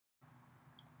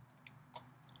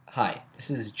Hi, this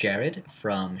is Jared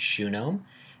from Shoenome,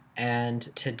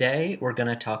 and today we're going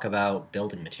to talk about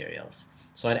building materials.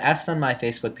 So I'd asked on my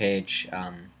Facebook page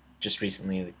just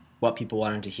recently what people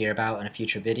wanted to hear about in a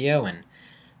future video, and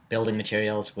building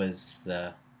materials was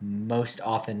the most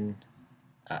often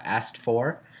asked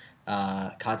for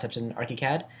concept in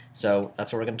ArchiCAD, so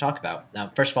that's what we're going to talk about.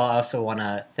 Now, first of all, I also want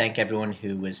to thank everyone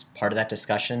who was part of that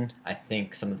discussion. I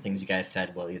think some of the things you guys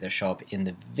said will either show up in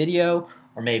the video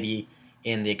or maybe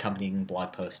in the accompanying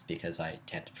blog post because I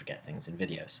tend to forget things in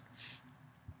videos.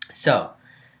 So,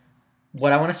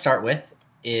 what I want to start with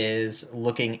is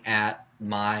looking at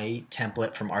my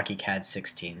template from ArchiCAD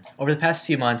 16. Over the past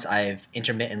few months, I've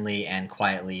intermittently and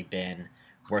quietly been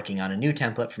working on a new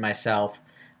template for myself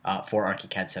for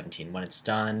ArchiCAD 17. When it's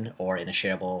done or in a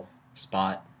shareable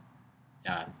spot,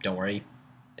 don't worry,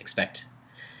 expect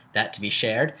that to be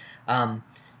shared.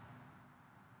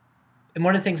 And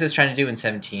one of the things I was trying to do in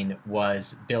 17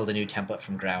 was build a new template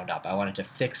from ground up. I wanted to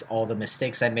fix all the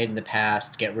mistakes I made in the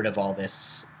past, get rid of all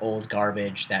this old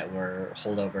garbage that were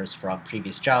holdovers from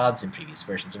previous jobs and previous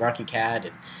versions of ArchiCAD,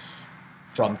 and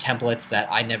from templates that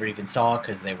I never even saw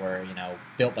because they were,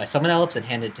 built by someone else and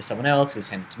handed to someone else who was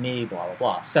handed to me, blah, blah,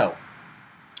 blah. So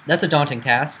that's a daunting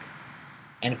task,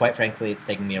 and quite frankly, it's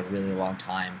taken me a really long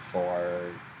time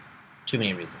for too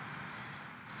many reasons.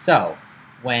 So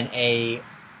when a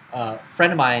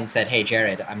friend of mine said, "Hey,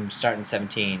 Jared, I'm starting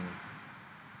 17.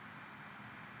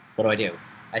 What do I do?"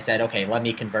 I said, "Okay, let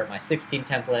me convert my 16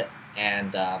 template,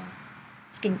 and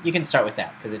you can start with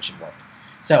that because it should work."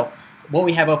 So what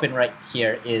we have open right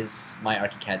here is my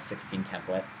ArchiCAD 16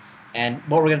 template, and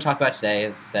what we're going to talk about today,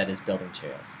 as I said, is building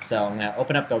materials. So I'm going to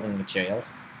open up building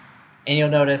materials, and you'll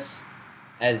notice,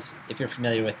 as if you're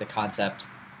familiar with the concept,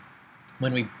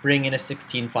 when we bring in a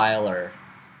 16 file or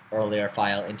earlier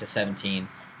file into 17,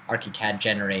 ArchiCAD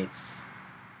generates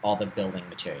all the building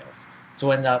materials. So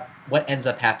what ends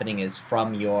up happening is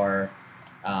from your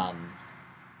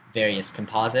various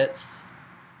composites,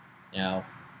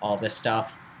 all this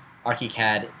stuff,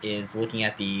 ArchiCAD is looking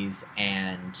at these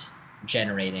and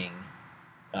generating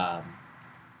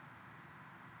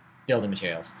building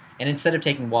materials. And instead of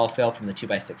taking wall fill from the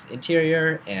 2x6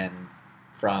 interior and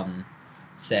from,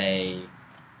 say,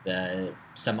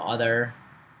 some other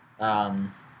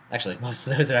actually, most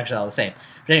of those are actually all the same.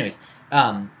 But anyways,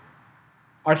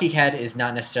 ArchiCAD is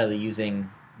not necessarily using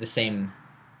the same,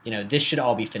 this should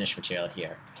all be finished material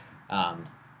here.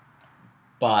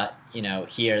 But,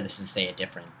 here this is, say, a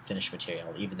different finished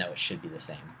material, even though it should be the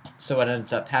same. So what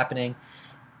ends up happening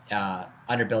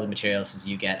under building materials is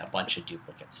you get a bunch of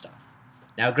duplicate stuff.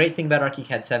 Now, a great thing about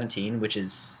ArchiCAD 17, which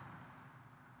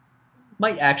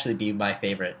might actually be my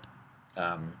favorite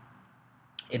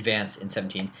advance in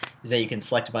 17, is that you can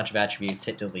select a bunch of attributes,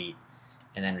 hit delete,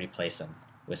 and then replace them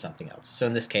with something else. So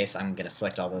in this case, I'm going to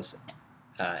select all those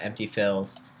empty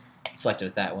fills, select it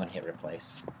with that one, hit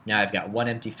replace. Now I've got one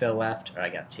empty fill left, or I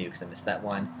got two because I missed that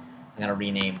one. I'm going to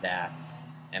rename that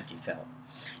empty fill.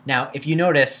 Now, if you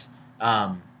notice,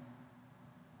 I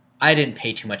didn't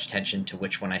pay too much attention to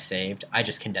which one I saved. I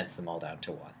just condensed them all down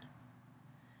to one.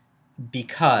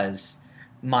 Because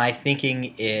my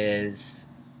thinking is,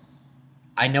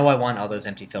 I know I want all those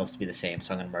empty fills to be the same,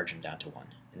 so I'm going to merge them down to one.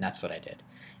 And that's what I did.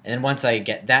 And then once I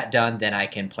get that done, then I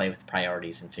can play with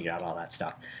priorities and figure out all that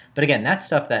stuff. But again, that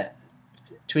stuff, that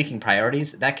tweaking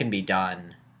priorities, that can be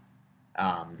done,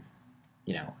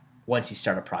 once you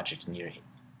start a project and you're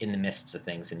in the midst of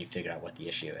things and you figure out what the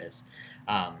issue is.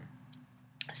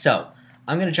 So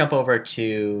I'm going to jump over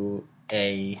to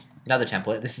another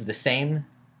template. This is the same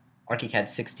ArchiCAD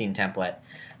 16 template,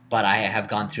 but I have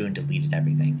gone through and deleted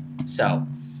everything. So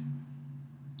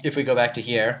if we go back to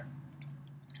here,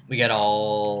 we get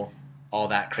all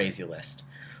that crazy list.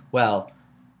 Well,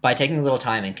 by taking a little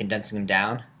time and condensing them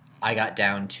down, I got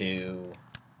down to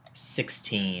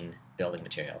 16 building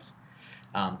materials.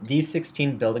 These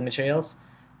 16 building materials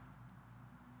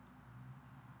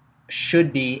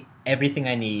should be everything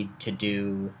I need to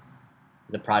do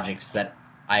the projects that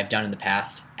I've done in the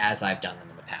past as I've done them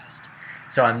in the past.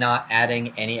 So I'm not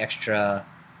adding any extra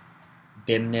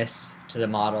BIM-ness to the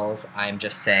models. I'm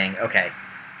just saying, okay,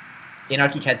 in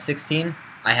ArchiCAD 16,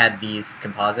 I had these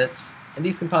composites, and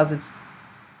these composites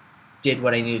did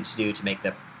what I needed to do to make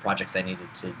the projects I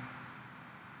needed to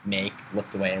make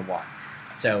look the way I want.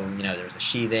 So, there was a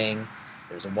sheathing,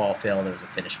 there was a wall fill, there was a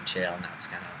finished material, and that's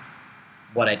kind of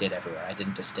what I did everywhere. I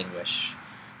didn't distinguish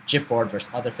chipboard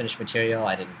versus other finished material.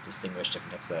 I didn't distinguish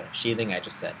different types of sheathing. I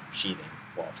just said sheathing,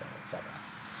 wall fill, etc.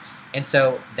 And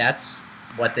so that's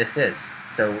what this is.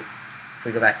 So if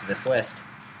we go back to this list,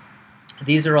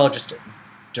 these are all just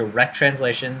direct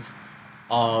translations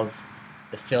of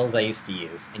the fills I used to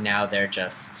use, and now they're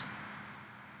just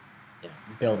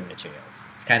building materials.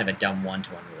 It's kind of a dumb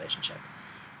one-to-one relationship.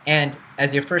 And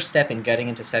as your first step in getting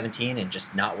into 17 and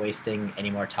just not wasting any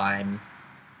more time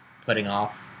putting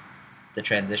off the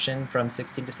transition from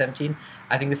 16 to 17,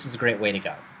 I think this is a great way to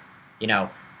go.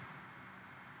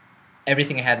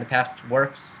 Everything I had in the past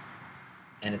works,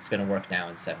 and it's going to work now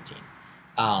in 17.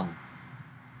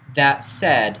 That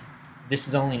said, this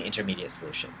is only an intermediate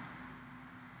solution.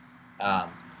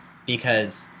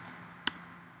 Because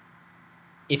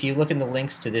if you look in the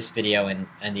links to this video and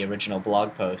the original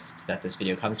blog post that this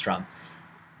video comes from,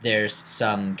 there's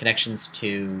some links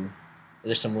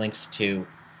to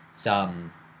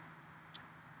some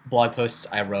blog posts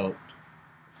I wrote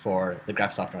for the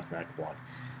Graphisoft North America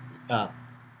blog.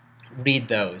 Read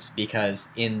those, because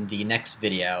in the next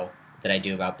video that I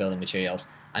do about building materials,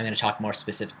 I'm going to talk more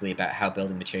specifically about how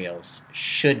building materials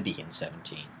should be in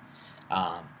 17.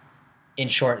 In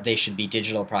short, they should be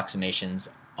digital approximations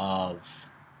of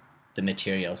the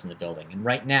materials in the building. And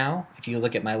right now, if you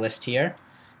look at my list here,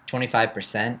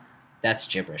 25%, that's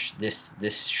gibberish.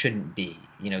 This shouldn't be.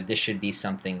 This should be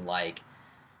something like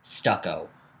stucco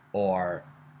or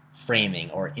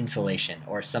framing or insulation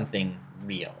or something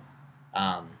real.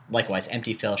 Likewise,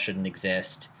 empty fill shouldn't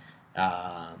exist,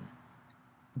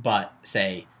 but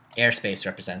say airspace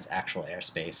represents actual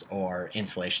airspace, or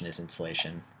insulation is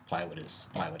insulation, plywood is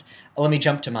plywood. Let me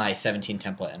jump to my 17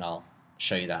 template and I'll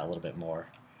show you that a little bit more.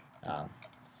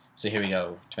 So here we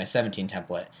go to my 17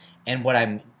 template, and what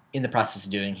I'm in the process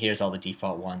of doing, here's all the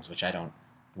default ones which I don't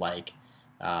like.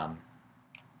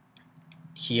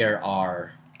 Here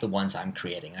are the ones I'm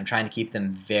creating. I'm trying to keep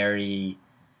them very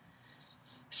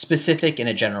specific in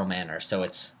a general manner, so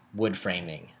it's wood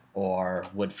framing or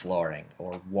wood flooring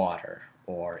or water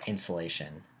or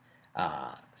insulation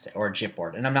or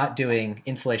gypboard. And I'm not doing,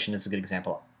 insulation is a good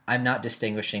example, I'm not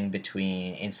distinguishing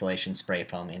between insulation spray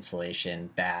foam, insulation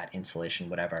batt, insulation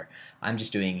whatever. I'm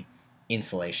just doing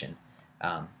insulation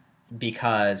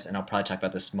because, and I'll probably talk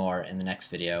about this more in the next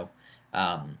video,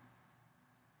 I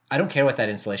don't care what that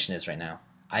insulation is right now.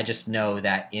 I just know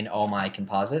that in all my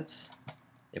composites,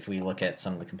 if we look at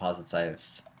some of the composites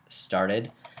I've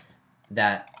started,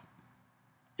 that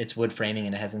it's wood framing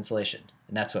and it has insulation,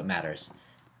 and that's what matters.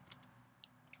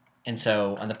 And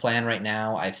so on the plan right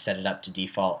now, I've set it up to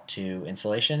default to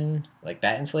insulation, like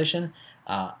batt insulation,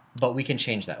 but we can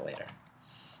change that later.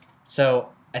 So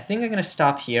I think I'm going to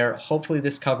stop here. Hopefully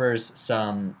this covers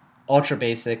some ultra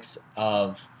basics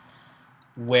of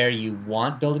where you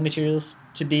want building materials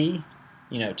to be,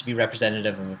 to be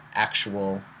representative of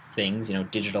actual things,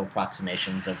 digital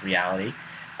approximations of reality.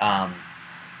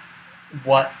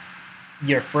 What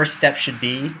your first step should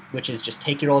be, which is just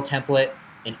take your old template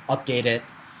and update it,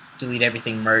 delete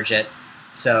everything, merge it.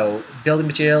 So building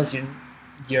materials,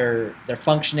 they're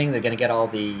functioning. They're going to get all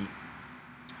the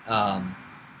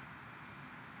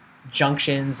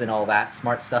junctions and all that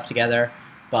smart stuff together,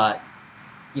 but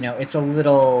it's a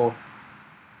little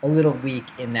weak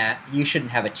in that you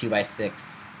shouldn't have a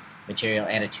 2x6 material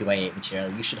and a 2x8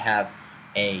 material. You should have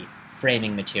a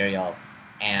framing material,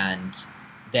 and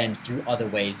then through other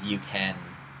ways you can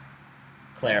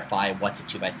clarify what's a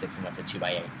 2x6 and what's a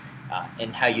 2x8.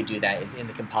 And how you do that is in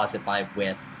the composite by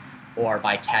width, or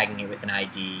by tagging it with an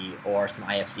ID or some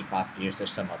IFC properties or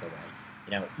some other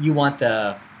way. You want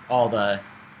all the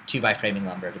 2x framing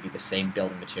lumber to be the same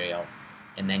building material,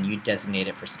 and then you designate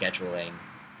it for scheduling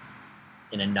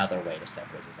in another way to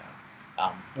separate it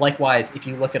out. Likewise, if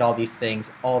you look at all these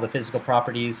things, all the physical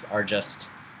properties are just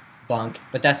bunk,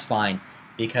 but that's fine,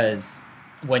 because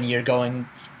when you're going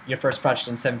your first project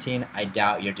in 17, I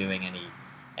doubt you're doing any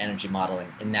energy modeling,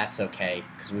 and that's okay,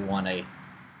 because we want to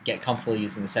get comfortable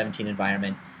using the 17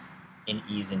 environment and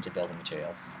ease into building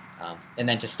materials. And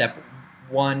then to step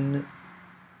one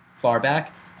far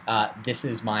back, this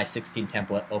is my 16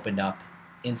 template opened up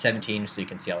in 17, so you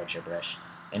can see all the gibberish.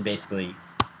 And basically,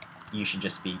 you should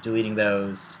just be deleting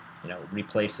those,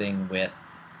 replacing with,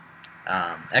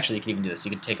 actually you can even do this.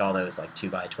 You could take all those like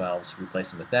 2x12s,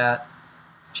 replace them with that,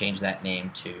 change that name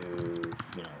to,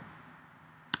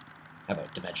 how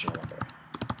about dimensional lumber,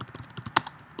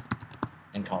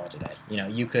 and call it a day.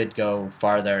 You could go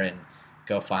farther and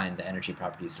go find the energy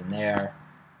properties in there,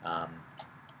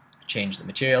 change the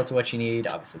material to what you need.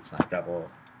 Obviously, it's not gravel,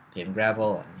 paving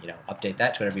gravel, and update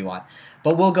that to whatever you want.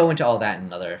 But we'll go into all that in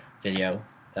another video.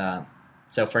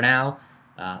 So for now,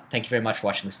 thank you very much for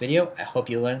watching this video. I hope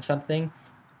you learned something,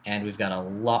 and we've got a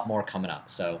lot more coming up,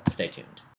 so stay tuned.